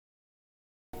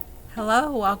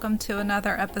Hello, welcome to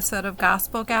another episode of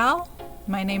Gospel Gal.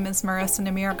 My name is Marissa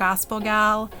Namir Gospel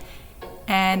Gal,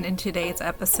 and in today's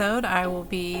episode, I will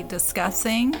be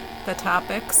discussing the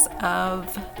topics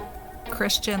of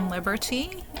Christian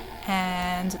liberty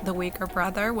and the weaker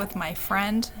brother with my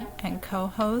friend and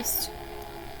co-host,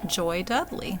 Joy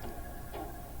Dudley.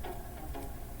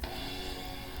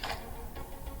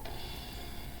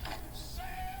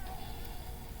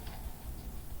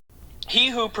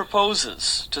 He who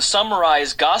proposes to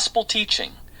summarize gospel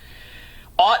teaching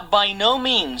ought by no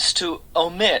means to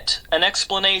omit an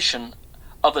explanation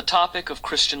of the topic of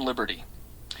Christian liberty.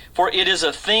 For it is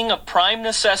a thing of prime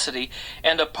necessity,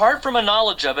 and apart from a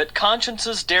knowledge of it,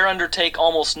 consciences dare undertake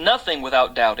almost nothing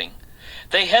without doubting.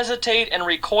 They hesitate and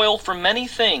recoil from many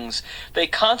things. They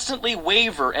constantly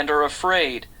waver and are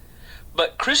afraid.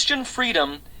 But Christian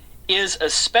freedom is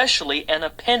especially an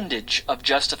appendage of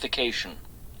justification,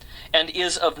 and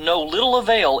is of no little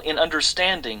avail in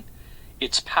understanding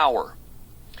its power.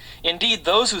 Indeed,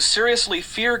 those who seriously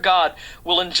fear God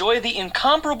will enjoy the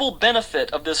incomparable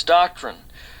benefit of this doctrine.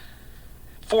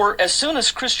 For as soon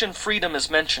as Christian freedom is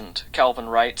mentioned, Calvin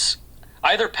writes,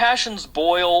 either passions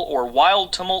boil or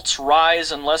wild tumults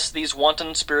rise unless these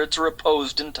wanton spirits are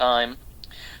opposed in time.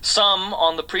 Some,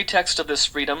 on the pretext of this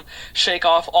freedom, shake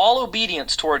off all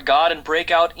obedience toward God and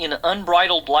break out in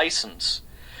unbridled license.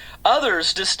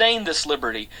 Others disdain this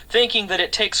liberty, thinking that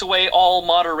it takes away all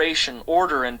moderation,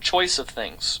 order, and choice of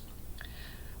things.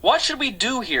 What should we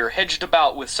do here, hedged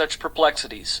about with such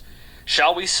perplexities?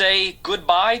 Shall we say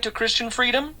goodbye to Christian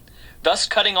freedom, thus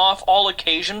cutting off all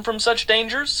occasion from such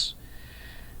dangers?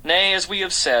 Nay, as we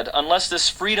have said, unless this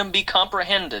freedom be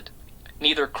comprehended,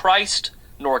 neither Christ,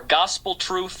 nor gospel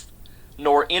truth,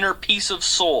 nor inner peace of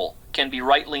soul can be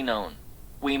rightly known.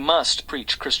 We must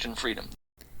preach Christian freedom.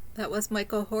 That was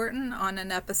Michael Horton on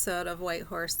an episode of White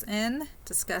Horse Inn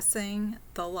discussing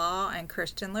the law and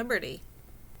Christian liberty.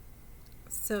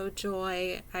 So,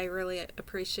 Joy, I really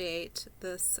appreciate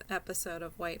this episode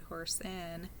of White Horse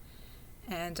Inn,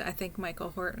 and I think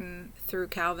Michael Horton, through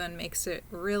Calvin, makes it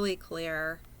really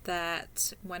clear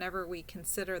that whenever we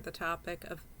consider the topic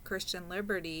of Christian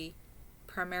liberty,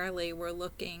 primarily we're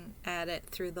looking at it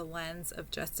through the lens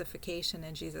of justification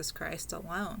in Jesus Christ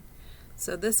alone.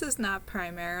 So this is not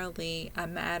primarily a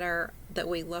matter that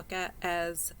we look at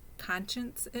as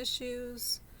conscience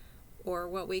issues or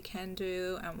what we can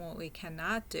do and what we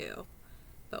cannot do,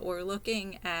 but we're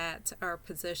looking at our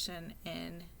position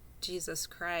in Jesus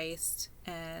Christ,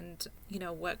 and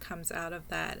what comes out of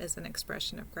that is an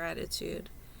expression of gratitude.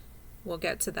 We'll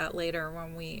get to that later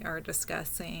when we are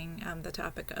discussing the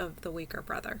topic of the weaker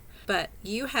brother. But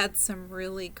you had some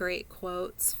really great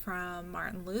quotes from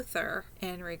Martin Luther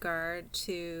in regard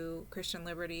to Christian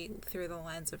liberty through the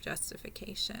lens of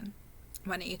justification.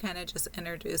 Why don't you kind of just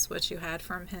introduce what you had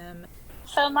from him?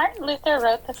 So Martin Luther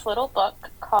wrote this little book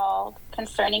called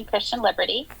Concerning Christian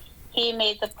Liberty. He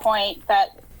made the point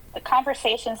that the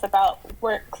conversations about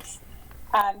works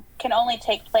can only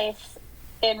take place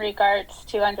in regards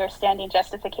to understanding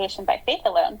justification by faith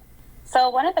alone. So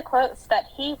one of the quotes that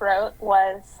he wrote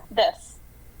was this: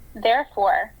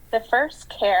 therefore, the first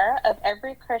care of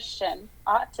every Christian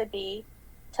ought to be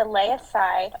to lay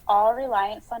aside all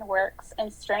reliance on works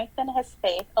and strengthen his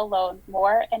faith alone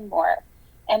more and more,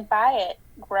 and by it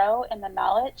grow in the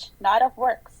knowledge not of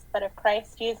works, but of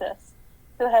Christ Jesus,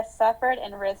 who has suffered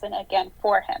and risen again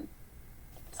for him.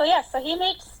 So he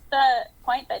makes the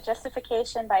point that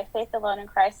justification by faith alone in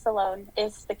Christ alone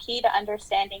is the key to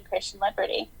understanding Christian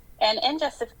liberty. And in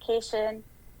justification,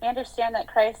 we understand that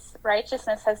Christ's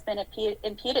righteousness has been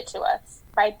imputed to us.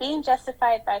 By being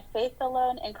justified by faith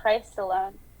alone in Christ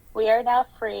alone, we are now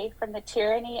free from the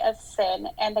tyranny of sin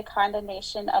and the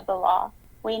condemnation of the law.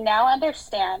 We now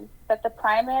understand that the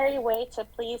primary way to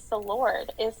please the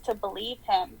Lord is to believe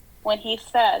him when he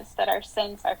says that our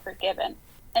sins are forgiven.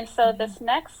 And so this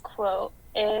next quote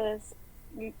is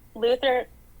Luther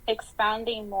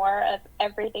expounding more of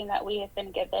everything that we have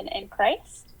been given in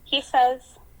Christ. He says,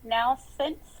 now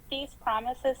since these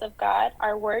promises of God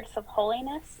are words of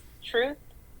holiness, truth,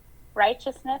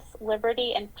 righteousness,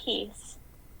 liberty, and peace,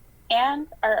 and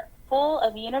are full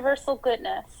of universal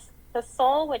goodness, the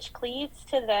soul which cleaves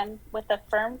to them with a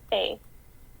firm faith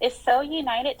is so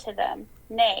united to them,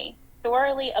 nay,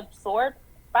 thoroughly absorbed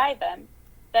by them,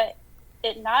 that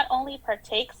it not only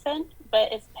partakes in,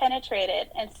 but is penetrated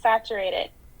and saturated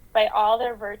by all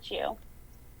their virtue.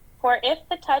 For if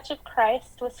the touch of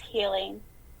Christ was healing,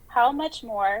 how much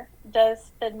more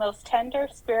does the most tender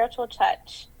spiritual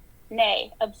touch,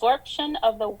 nay, absorption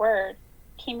of the Word,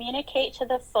 communicate to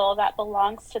the soul that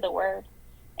belongs to the Word?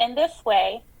 In this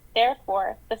way,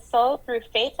 Therefore, the soul through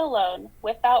faith alone,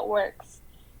 without works,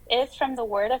 is from the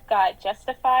word of God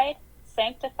justified,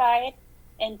 sanctified,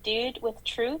 endued with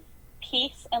truth,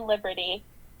 peace, and liberty,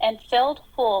 and filled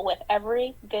full with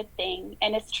every good thing,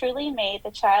 and is truly made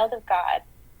the child of God,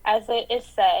 as it is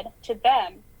said, to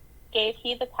them gave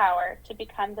he the power to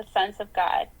become the sons of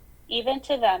God, even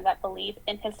to them that believe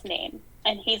in his name.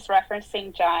 And he's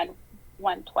referencing John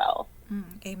 1:12.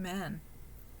 Amen.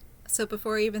 So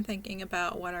before even thinking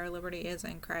about what our liberty is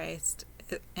in Christ,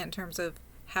 in terms of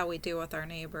how we deal with our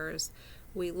neighbors,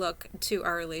 we look to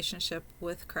our relationship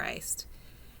with Christ.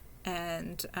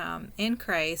 And in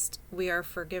Christ, we are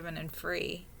forgiven and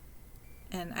free.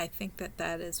 And I think that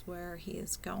that is where he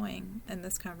is going in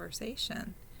this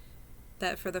conversation.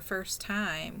 That for the first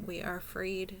time, we are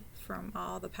freed from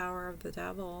all the power of the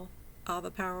devil, all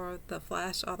the power of the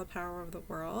flesh, all the power of the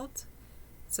world.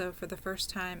 So for the first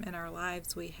time in our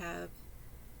lives, we have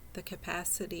the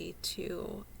capacity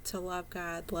to love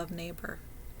God, love neighbor.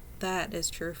 That is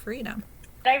true freedom.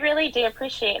 I really do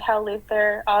appreciate how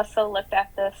Luther also looked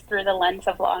at this through the lens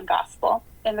of law and gospel.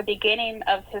 In the beginning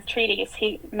of his treatise,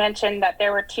 he mentioned that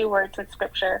there were two words in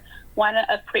Scripture, one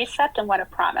of precept and one of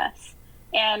promise.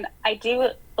 And I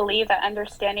do believe that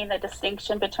understanding the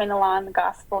distinction between the law and the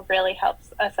gospel really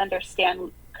helps us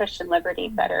understand Christian liberty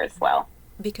better as well.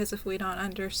 Because if we don't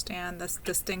understand this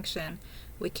distinction,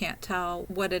 we can't tell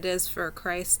what it is for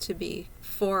Christ to be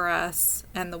for us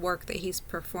and the work that he's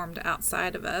performed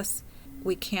outside of us.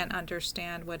 We can't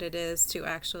understand what it is to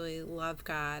actually love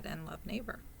God and love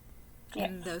neighbor. Yes.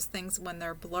 And those things, when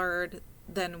they're blurred,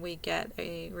 then we get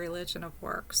a religion of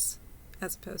works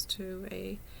as opposed to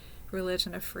a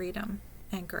religion of freedom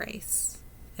and grace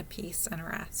and peace and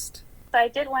rest. So I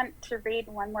did want to read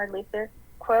one more Luther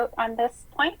quote on this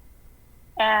point.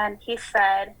 And he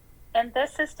said, "And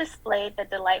this is displayed the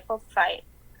delightful sight,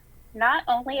 not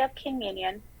only of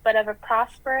communion, but of a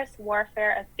prosperous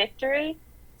warfare of victory,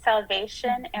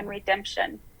 salvation, and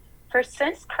redemption. For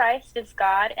since Christ is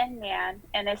God and man,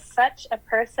 and is such a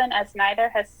person as neither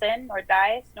has sinned nor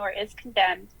dies nor is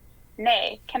condemned,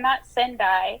 nay, cannot sin,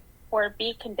 die, or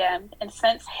be condemned, and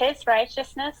since his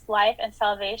righteousness, life, and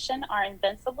salvation are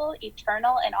invincible,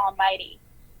 eternal, and almighty,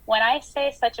 when I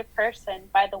say such a person,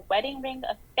 by the wedding ring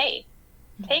of faith,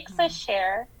 takes a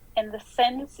share in the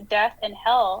sins, death, and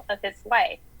hell of his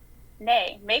wife,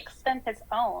 nay, makes them his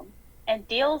own, and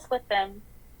deals with them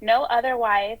no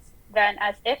otherwise than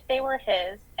as if they were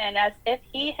his, and as if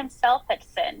he himself had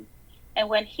sinned, and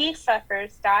when he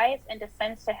suffers, dies, and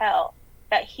descends to hell,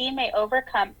 that he may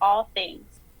overcome all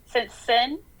things. Since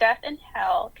sin, death, and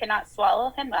hell cannot swallow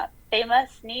him up, they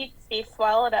must needs be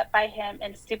swallowed up by him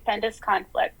in stupendous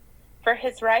conflict. For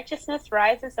his righteousness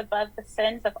rises above the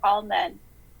sins of all men.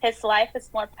 His life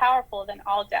is more powerful than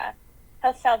all death.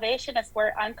 His salvation is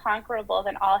more unconquerable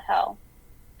than all hell.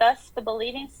 Thus, the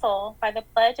believing soul, by the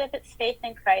pledge of its faith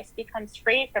in Christ, becomes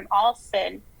free from all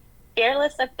sin,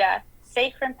 fearless of death,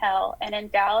 safe from hell, and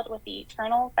endowed with the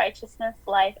eternal righteousness,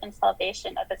 life, and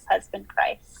salvation of his husband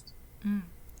Christ."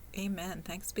 Amen.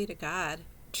 Thanks be to God.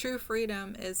 True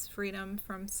freedom is freedom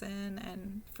from sin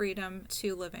and freedom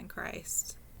to live in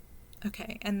Christ.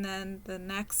 Okay, and then the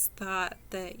next thought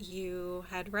that you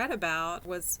had read about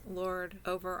was Lord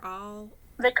over all.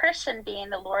 The Christian being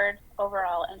the Lord over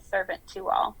all and servant to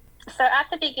all. So at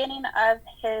the beginning of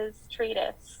his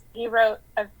treatise, he wrote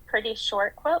a pretty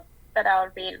short quote that I'll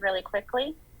read really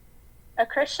quickly. "A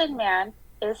Christian man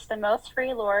is the most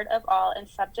free Lord of all and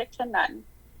subject to none.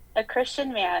 A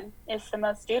Christian man is the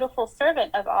most dutiful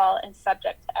servant of all and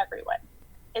subject to everyone."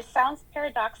 It sounds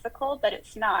paradoxical, but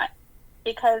it's not,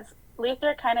 because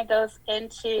Luther kind of goes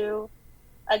into,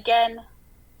 again,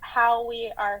 how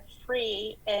we are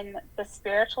free in the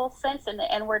spiritual sense, in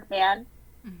the inward man,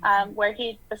 where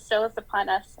he bestows upon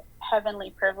us heavenly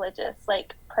privileges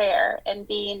like prayer and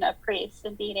being a priest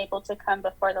and being able to come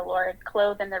before the Lord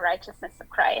clothed in the righteousness of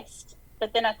Christ.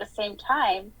 But then at the same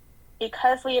time,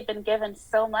 because we have been given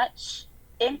so much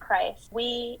in Christ,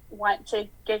 we want to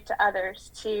give to others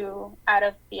out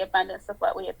of the abundance of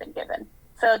what we have been given.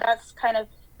 So that's kind of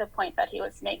the point that he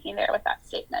was making there with that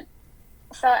statement.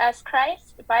 So as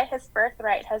Christ, by his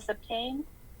birthright, has obtained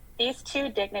these two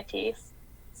dignities,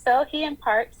 so he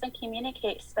imparts and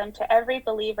communicates them to every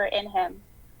believer in him,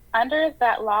 under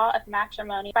that law of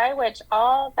matrimony, by which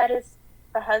all that is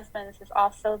the husband's is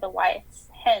also the wife's.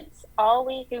 Hence, all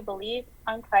we who believe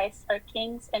on Christ are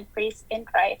kings and priests in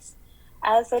Christ.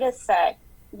 As it is said,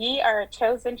 "Ye are a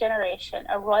chosen generation,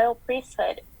 a royal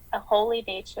priesthood, a holy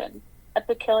nation, a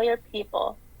peculiar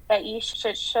people, that ye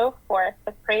should show forth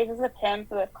the praises of him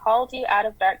who hath called you out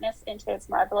of darkness into his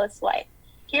marvelous light.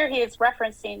 Here he is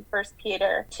referencing 1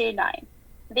 Peter 2:9.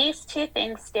 These two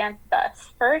things stand thus.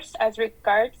 First, as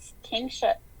regards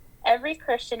kingship, every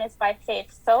Christian is by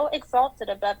faith so exalted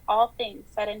above all things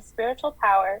that in spiritual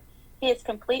power he is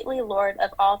completely Lord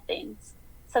of all things,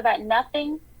 so that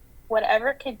nothing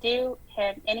whatever could do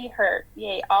him any hurt,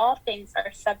 yea, all things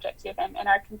are subject to him and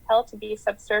are compelled to be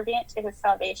subservient to his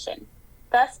salvation.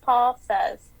 Thus Paul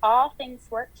says, all things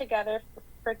work together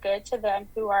for good to them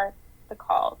who are the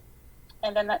called.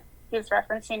 And then he's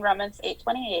referencing Romans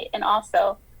 8:28, and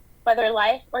also, whether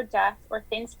life or death or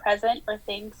things present or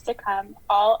things to come,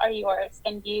 all are yours,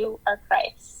 and you are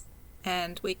Christ's.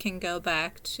 And we can go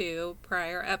back to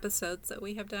prior episodes that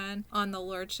we have done on the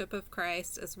Lordship of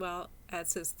Christ, as well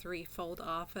as his threefold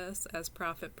office as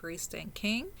prophet, priest, and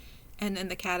king. And in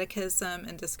the Catechism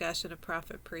and discussion of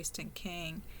prophet, priest, and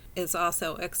king is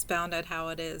also expounded how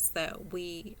it is that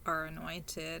we are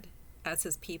anointed as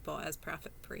his people as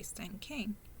prophet, priest, and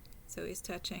king. So he's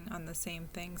touching on the same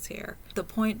things here. The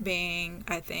point being,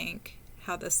 I think,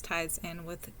 how this ties in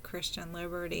with Christian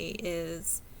liberty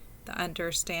is the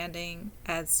understanding,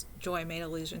 as Joy made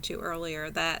allusion to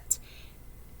earlier, that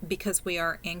because we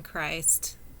are in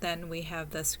Christ, then we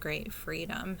have this great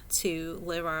freedom to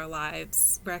live our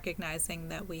lives recognizing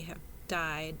that we have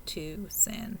died to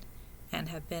sin and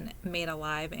have been made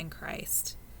alive in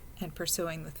Christ and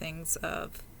pursuing the things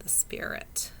of the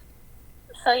Spirit.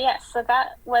 So yes, so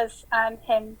that was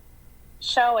him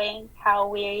showing how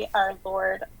we are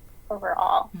Lord over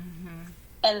all. Mm-hmm.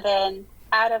 And then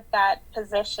out of that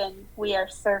position, we are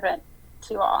servant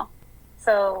to all.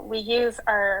 So we use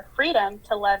our freedom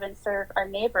to love and serve our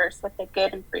neighbors with a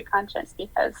good and free conscience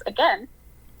because, again,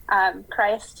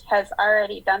 Christ has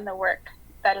already done the work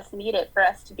that is needed for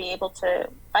us to be able to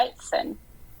fight sin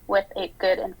with a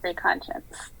good and free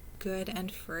conscience. Good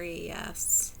and free,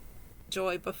 yes.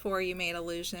 Joy, before you made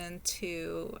allusion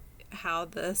to how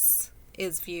this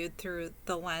is viewed through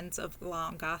the lens of law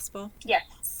and gospel. Yes.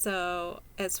 So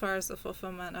as far as the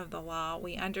fulfillment of the law,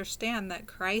 we understand that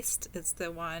Christ is the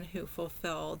one who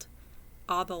fulfilled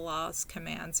all the law's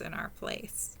commands in our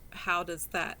place. How does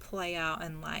that play out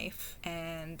in life?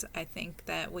 And I think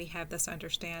that we have this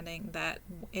understanding that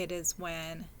it is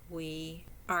when we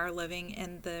are living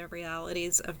in the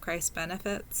realities of Christ's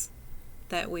benefits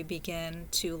that we begin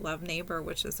to love neighbor,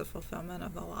 which is the fulfillment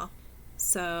of the law.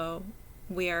 So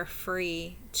we are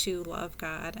free to love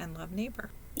God and love neighbor.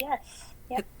 Yes.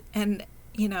 Yep. And,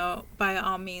 you know, by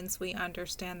all means, we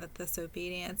understand that this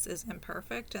obedience is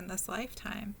imperfect in this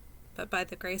lifetime. But by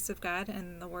the grace of God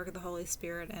and the work of the Holy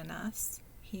Spirit in us,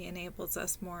 he enables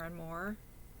us more and more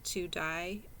to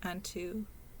die unto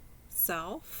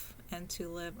self and to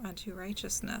live unto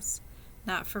righteousness.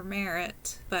 Not for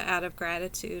merit, but out of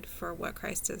gratitude for what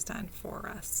Christ has done for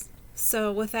us.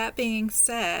 So with that being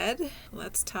said,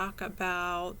 let's talk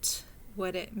about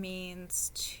what it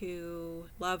means to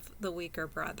love the weaker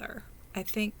brother. I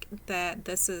think that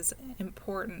this is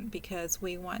important because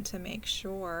we want to make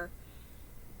sure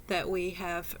that we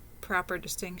have proper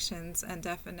distinctions and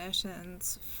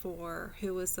definitions for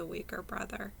who is the weaker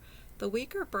brother. The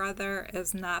weaker brother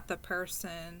is not the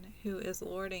person who is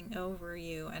lording over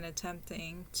you and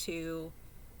attempting to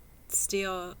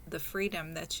steal the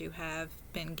freedom that you have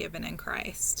been given in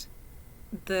Christ.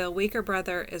 The weaker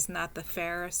brother is not the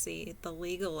Pharisee, the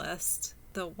legalist,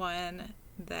 the one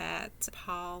that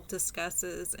Paul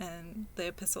discusses in the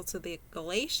epistle to the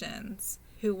Galatians,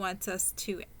 who wants us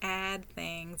to add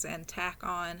things and tack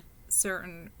on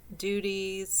certain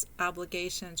duties,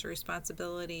 obligations,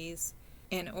 responsibilities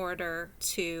in order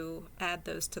to add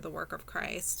those to the work of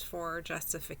Christ for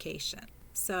justification.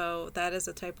 So that is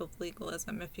a type of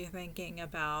legalism. If you're thinking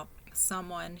about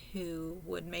someone who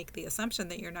would make the assumption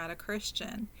that you're not a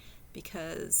Christian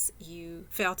because you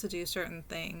fail to do certain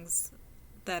things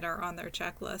that are on their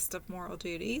checklist of moral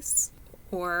duties,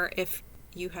 or if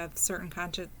you have certain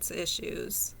conscience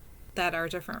issues that are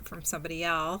different from somebody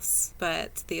else,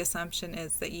 but the assumption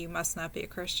is that you must not be a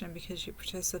Christian because you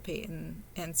participate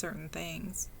in certain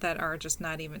things that are just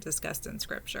not even discussed in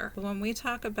Scripture. When we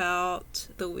talk about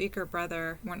the weaker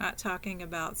brother, we're not talking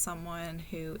about someone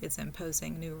who is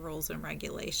imposing new rules and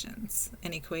regulations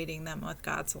and equating them with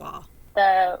God's law.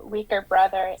 The weaker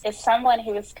brother is someone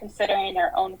who is considering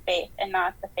their own faith and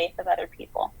not the faith of other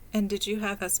people. And did you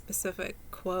have a specific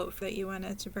quote that you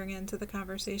wanted to bring into the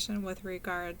conversation with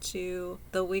regard to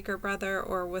the weaker brother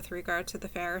or with regard to the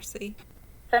Pharisee?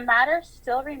 The matter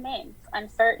still remains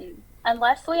uncertain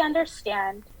unless we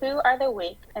understand who are the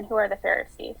weak and who are the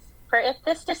Pharisees. For if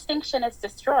this distinction is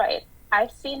destroyed, I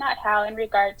see not how, in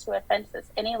regard to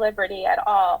offenses, any liberty at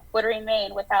all would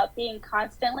remain without being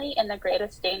constantly in the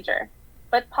greatest danger.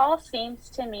 But Paul seems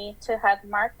to me to have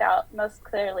marked out most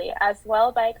clearly, as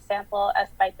well by example as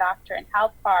by doctrine,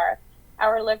 how far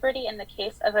our liberty in the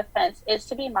case of offense is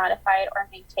to be modified or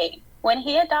maintained. When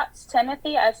he adopts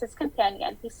Timothy as his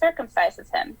companion, he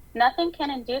circumcises him. Nothing can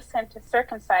induce him to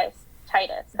circumcise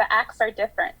Titus. The acts are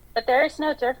different, but there is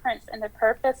no difference in the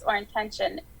purpose or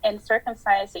intention in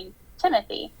circumcising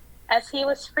Timothy. As he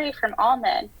was free from all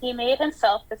men, he made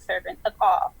himself the servant of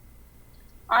all.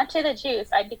 Unto the Jews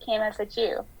I became as a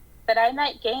Jew, that I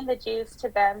might gain the Jews to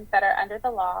them that are under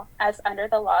the law, as under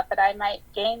the law, that I might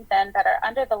gain them that are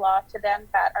under the law to them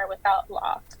that are without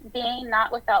law, being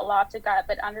not without law to God,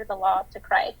 but under the law to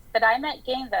Christ, that I might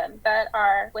gain them that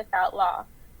are without law.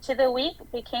 To the weak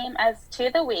became I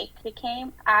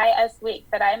as weak,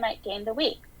 that I might gain the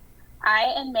weak. I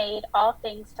am made all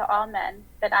things to all men,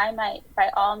 that I might by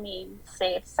all means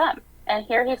save some. And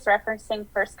here he's referencing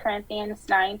 1 Corinthians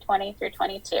 9:20 through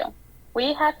 22.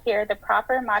 We have here the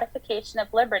proper modification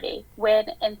of liberty, when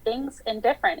in things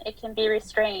indifferent it can be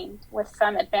restrained with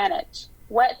some advantage.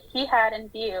 What he had in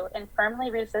view in firmly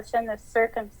resisting the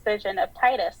circumcision of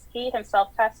Titus, he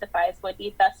himself testifies what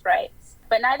he thus writes.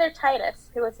 But neither Titus,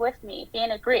 who was with me,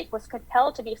 being a Greek, was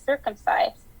compelled to be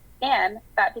circumcised, and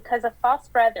that because of false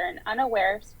brethren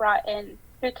unawares brought in,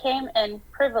 who came in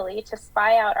privily to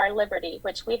spy out our liberty,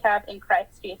 which we have in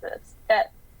Christ Jesus,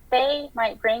 that they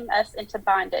might bring us into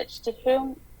bondage, to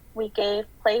whom we gave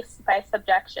place by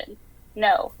subjection.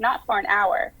 No, not for an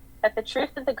hour, that the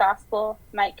truth of the gospel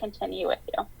might continue with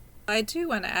you. I do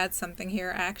want to add something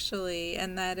here, actually,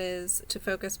 and that is to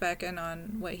focus back in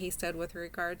on what he said with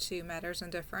regard to matters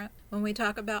indifferent. When we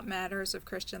talk about matters of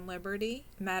Christian liberty,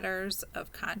 matters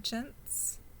of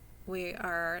conscience, we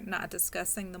are not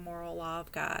discussing the moral law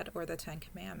of God or the Ten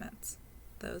Commandments.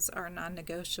 Those are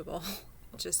non-negotiable.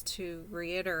 Just to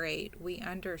reiterate, we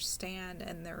understand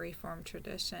in the Reformed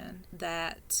tradition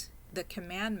that the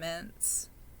commandments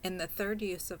in the third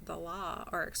use of the law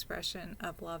are expression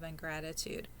of love and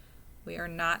gratitude. We are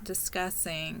not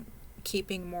discussing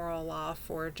keeping moral law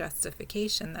for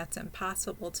justification. That's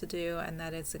impossible to do, and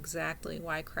that is exactly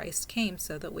why Christ came,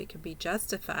 so that we could be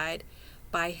justified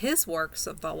by his works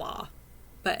of the law.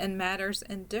 But in matters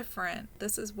indifferent,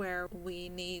 this is where we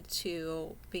need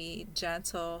to be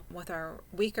gentle with our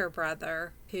weaker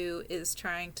brother who is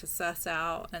trying to suss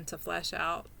out and to flesh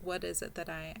out, what is it that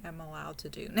I am allowed to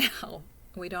do now?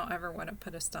 We don't ever want to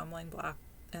put a stumbling block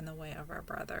in the way of our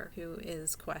brother who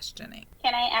is questioning.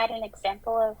 Can I add an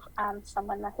example of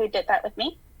someone who did that with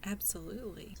me?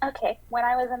 Absolutely. Okay. When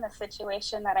I was in the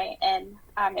situation that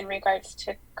I'm in regards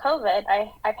to COVID,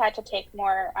 I've had to take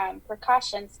more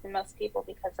precautions than most people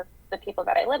because of the people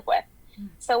that I live with.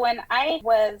 So when I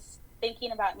was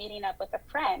thinking about meeting up with a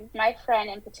friend, my friend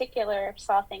in particular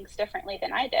saw things differently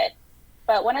than I did.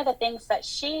 But one of the things that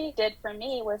she did for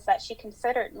me was that she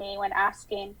considered me when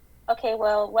asking, okay,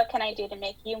 well, what can I do to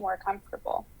make you more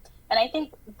comfortable? And I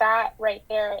think that right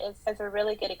there is a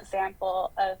really good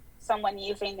example of someone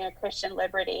using their Christian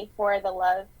liberty for the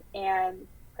love and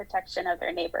protection of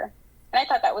their neighbor. And I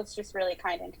thought that was just really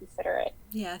kind and considerate.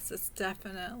 Yes, it's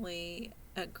definitely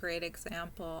a great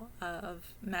example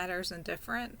of matters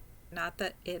indifferent. Not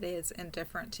that it is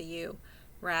indifferent to you.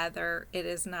 Rather, it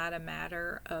is not a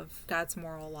matter of God's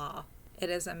moral law.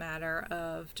 It is a matter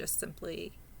of just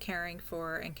simply caring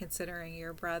for and considering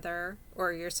your brother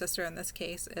or your sister in this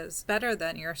case as better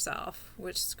than yourself,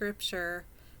 which Scripture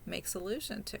makes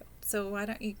allusion to. So why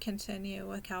don't you continue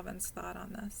with Calvin's thought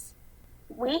on this?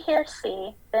 We here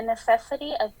see the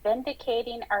necessity of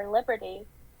vindicating our liberty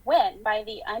when, by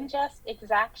the unjust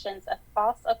exactions of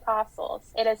false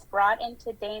apostles, it is brought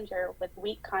into danger with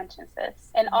weak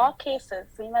consciences. In all cases,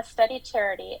 we must study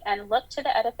charity and look to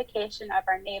the edification of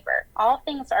our neighbor. All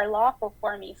things are lawful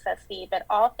for me, says he, but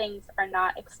all things are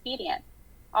not expedient.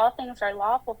 All things are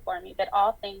lawful for me, but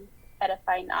all things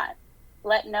edify not.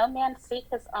 Let no man seek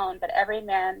his own, but every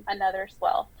man another's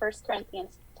well. 1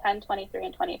 Corinthians 10:23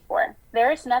 and 24. There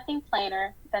is nothing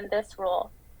plainer than this rule,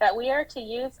 that we are to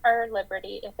use our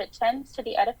liberty if it tends to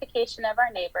the edification of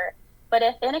our neighbor, but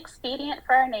if inexpedient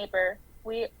for our neighbor,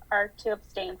 we are to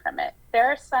abstain from it. There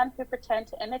are some who pretend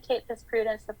to imitate this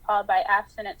prudence of Paul by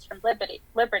abstinence from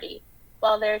liberty,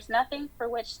 while there is nothing for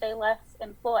which they less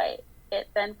employ it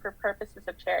than for purposes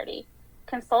of charity.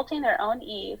 Consulting their own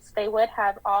ease, they would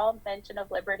have all mention of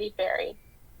liberty buried,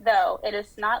 though it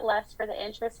is not less for the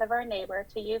interest of our neighbor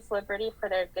to use liberty for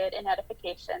their good and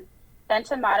edification than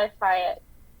to modify it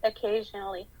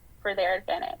occasionally for their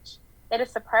advantage. It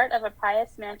is the part of a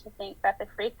pious man to think that the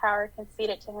free power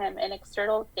conceded to him in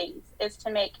external things is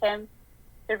to make him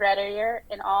the readier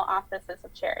in all offices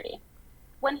of charity.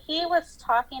 when he was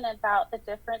talking about the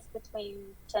difference between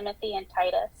Timothy and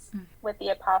Titus with the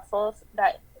apostles,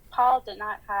 that Paul did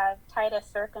not have Titus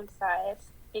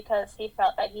circumcised because he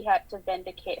felt that he had to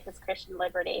vindicate his Christian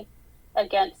liberty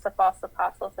against the false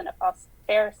apostles and the false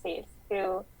Pharisees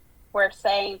who were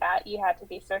saying that you had to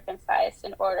be circumcised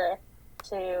in order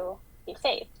to be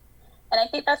saved. And I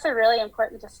think that's a really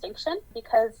important distinction,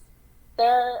 because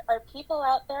there are people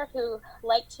out there who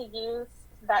like to use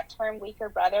that term weaker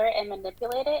brother and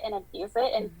manipulate it and abuse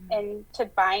it and to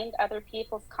bind other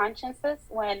people's consciences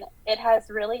when it has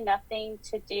really nothing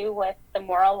to do with the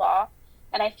moral law.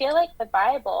 And I feel like the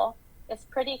Bible is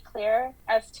pretty clear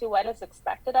as to what is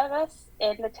expected of us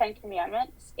in the Ten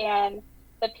Commandments. And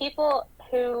the people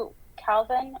who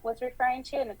Calvin was referring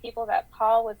to and the people that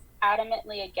Paul was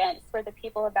adamantly against were the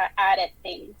people that added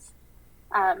things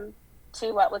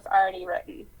to what was already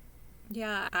written.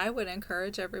 Yeah, I would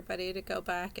encourage everybody to go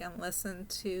back and listen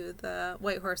to the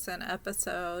White Horse Inn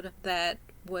episode that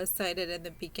was cited in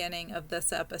the beginning of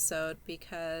this episode,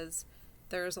 because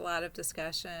there's a lot of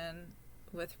discussion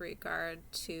with regard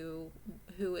to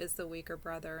who is the weaker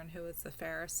brother and who is the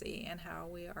Pharisee and how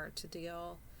we are to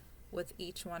deal with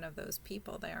each one of those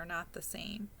people. They are not the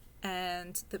same.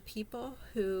 And the people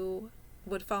who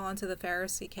would fall into the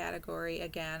Pharisee category,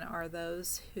 again, are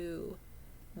those who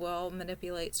will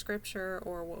manipulate scripture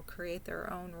or will create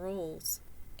their own rules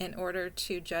in order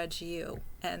to judge you.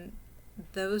 And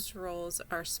those rules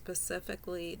are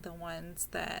specifically the ones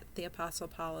that the Apostle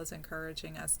Paul is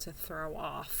encouraging us to throw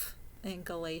off. In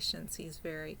Galatians, he's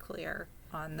very clear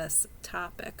on this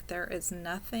topic. There is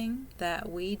nothing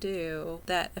that we do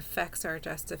that affects our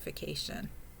justification.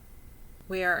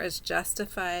 We are as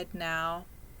justified now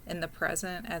in the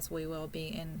present as we will be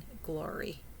in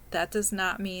glory. That does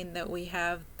not mean that we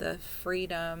have the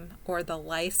freedom or the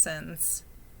license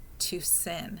to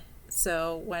sin.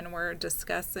 So when we're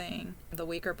discussing the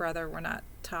weaker brother, we're not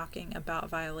talking about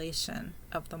violation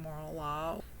of the moral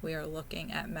law. We are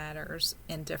looking at matters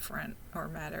indifferent or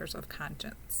matters of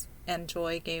conscience. And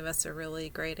Joy gave us a really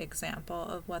great example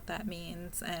of what that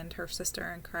means. And her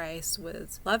sister in Christ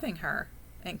was loving her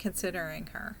and considering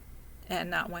her and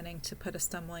not wanting to put a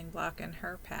stumbling block in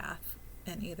her path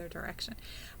in either direction.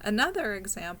 Another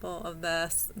example of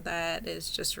this that is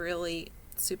just really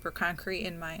super concrete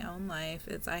in my own life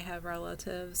is I have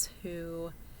relatives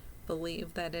who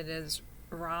believe that it is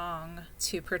wrong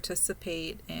to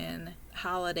participate in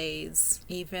holidays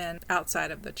even outside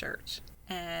of the church.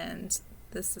 And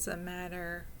this is a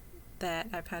matter that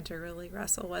I've had to really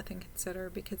wrestle with and consider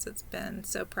because it's been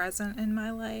so present in my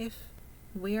life.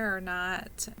 We are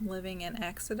not living in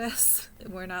Exodus.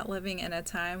 We're not living in a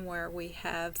time where we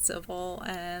have civil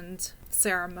and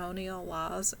ceremonial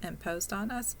laws imposed on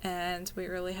us, and we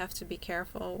really have to be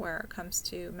careful where it comes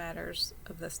to matters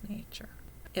of this nature.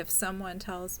 If someone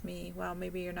tells me, well,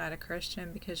 maybe you're not a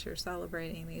Christian because you're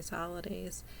celebrating these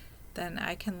holidays, then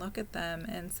I can look at them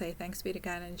and say, thanks be to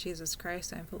God in Jesus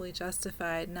Christ, I'm fully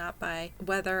justified, not by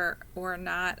whether or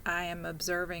not I am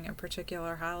observing a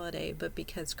particular holiday, but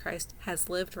because Christ has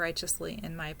lived righteously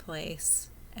in my place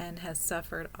and has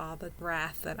suffered all the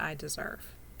wrath that I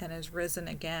deserve and has risen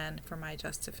again for my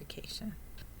justification.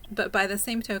 But by the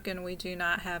same token, we do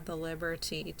not have the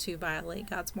liberty to violate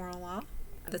God's moral law.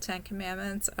 The Ten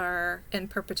Commandments are in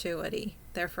perpetuity.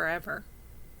 They're forever.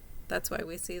 That's why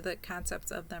we see the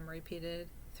concepts of them repeated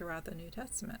throughout the New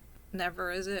Testament.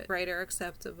 Never is it right or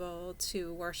acceptable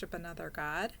to worship another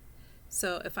God.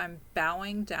 So if I'm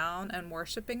bowing down and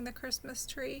worshiping the Christmas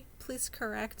tree, please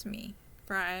correct me,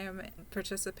 for I am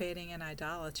participating in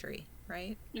idolatry,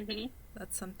 right? Mm-hmm.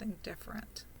 That's something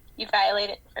different. You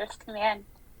violated the first command.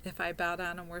 If I bow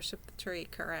down and worship the tree,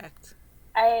 correct.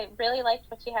 I really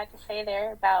liked what you had to say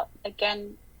there about,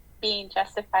 again, being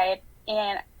justified.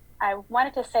 And I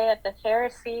wanted to say that the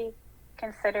Pharisee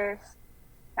considers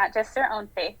not just their own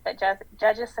faith, but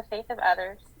judges the faith of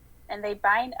others, and they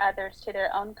bind others to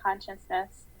their own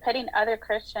consciousness, putting other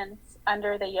Christians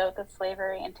under the yoke of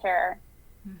slavery and terror.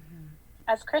 Mm-hmm.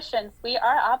 As Christians, we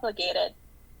are obligated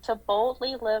to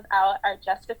boldly live out our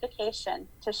justification,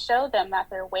 to show them that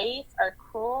their ways are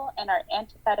cruel and are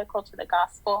antithetical to the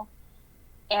gospel.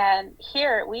 And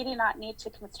here, we do not need to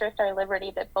constrict our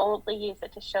liberty, but boldly use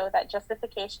it to show that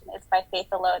justification is by faith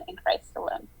alone in Christ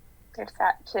alone. There's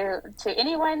that. To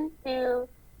anyone who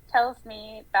tells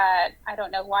me that, I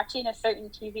don't know, watching a certain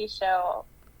TV show,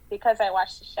 because I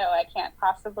watched the show, I can't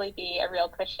possibly be a real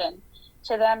Christian.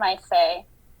 To them, I say,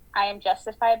 I am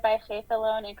justified by faith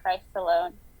alone in Christ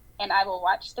alone, and I will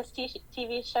watch this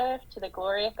TV show to the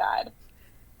glory of God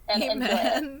and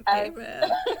Amen. enjoy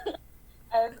it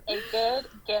as a good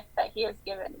gift that He has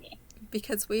given me.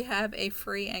 Because we have a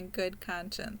free and good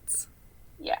conscience.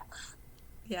 Yes.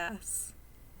 Yes.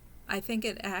 I think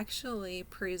it actually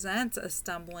presents a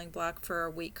stumbling block for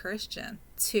a weak Christian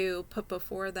to put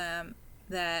before them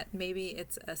that maybe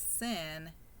it's a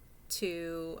sin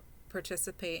to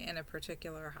participate in a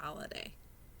particular holiday.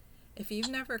 If you've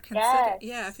never considered,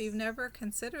 if you've never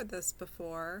considered this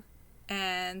before,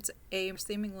 and a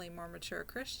seemingly more mature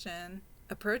Christian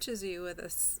approaches you with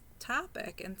this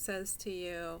topic and says to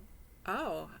you,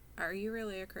 "Oh, are you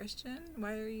really a Christian?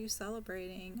 Why are you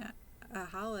celebrating a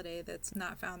holiday that's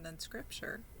not found in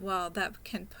Scripture?" Well, that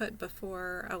can put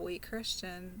before a weak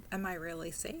Christian, am I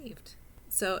really saved?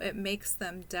 So it makes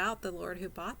them doubt the Lord who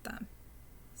bought them.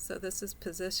 So this is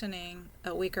positioning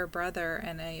a weaker brother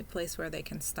in a place where they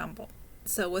can stumble.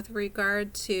 So with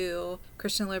regard to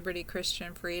Christian liberty,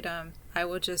 Christian freedom, I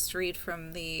will just read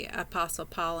from the Apostle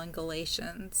Paul in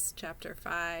Galatians chapter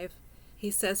 5. He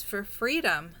says, "For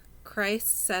freedom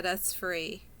Christ set us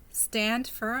free. Stand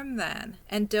firm then,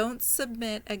 and don't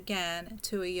submit again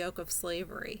to a yoke of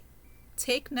slavery."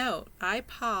 Take note, I,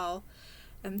 Paul,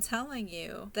 am telling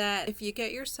you that if you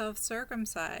get yourself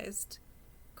circumcised,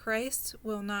 Christ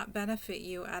will not benefit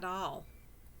you at all.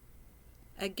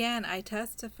 Again, I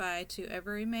testify to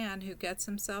every man who gets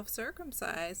himself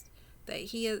circumcised that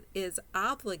he is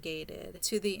obligated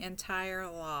to the entire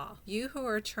law. You who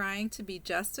are trying to be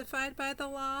justified by the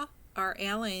law are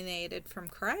alienated from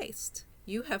Christ.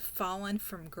 You have fallen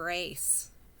from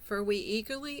grace. For we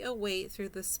eagerly await through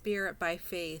the Spirit by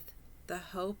faith the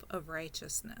hope of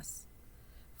righteousness.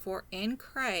 For in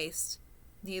Christ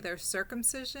neither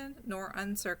circumcision nor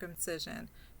uncircumcision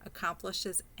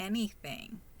accomplishes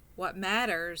anything. What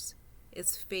matters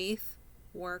is faith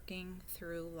working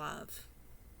through love.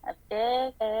 A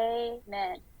big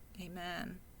amen.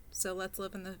 Amen. So let's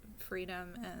live in the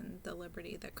freedom and the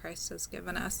liberty that Christ has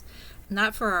given us,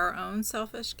 not for our own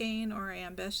selfish gain or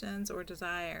ambitions or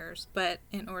desires, but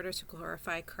in order to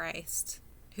glorify Christ,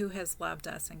 who has loved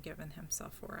us and given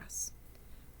himself for us.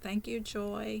 Thank you,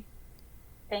 Joy.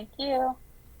 Thank you.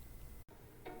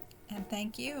 And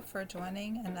thank you for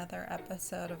joining another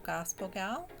episode of Gospel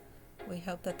Gal. We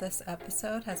hope that this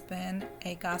episode has been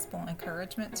a gospel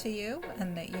encouragement to you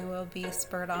and that you will be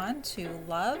spurred on to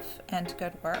love and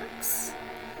good works.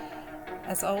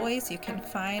 As always, you can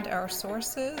find our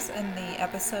sources in the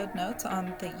episode notes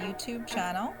on the YouTube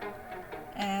channel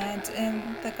and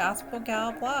in the Gospel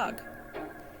Gal blog.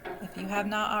 If you have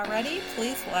not already,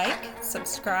 please like,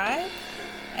 subscribe,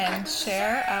 and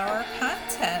share our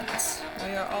content.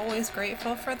 We are always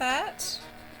grateful for that.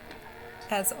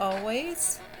 As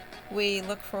always, we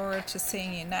look forward to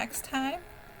seeing you next time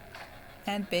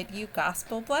and bid you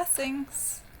gospel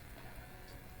blessings.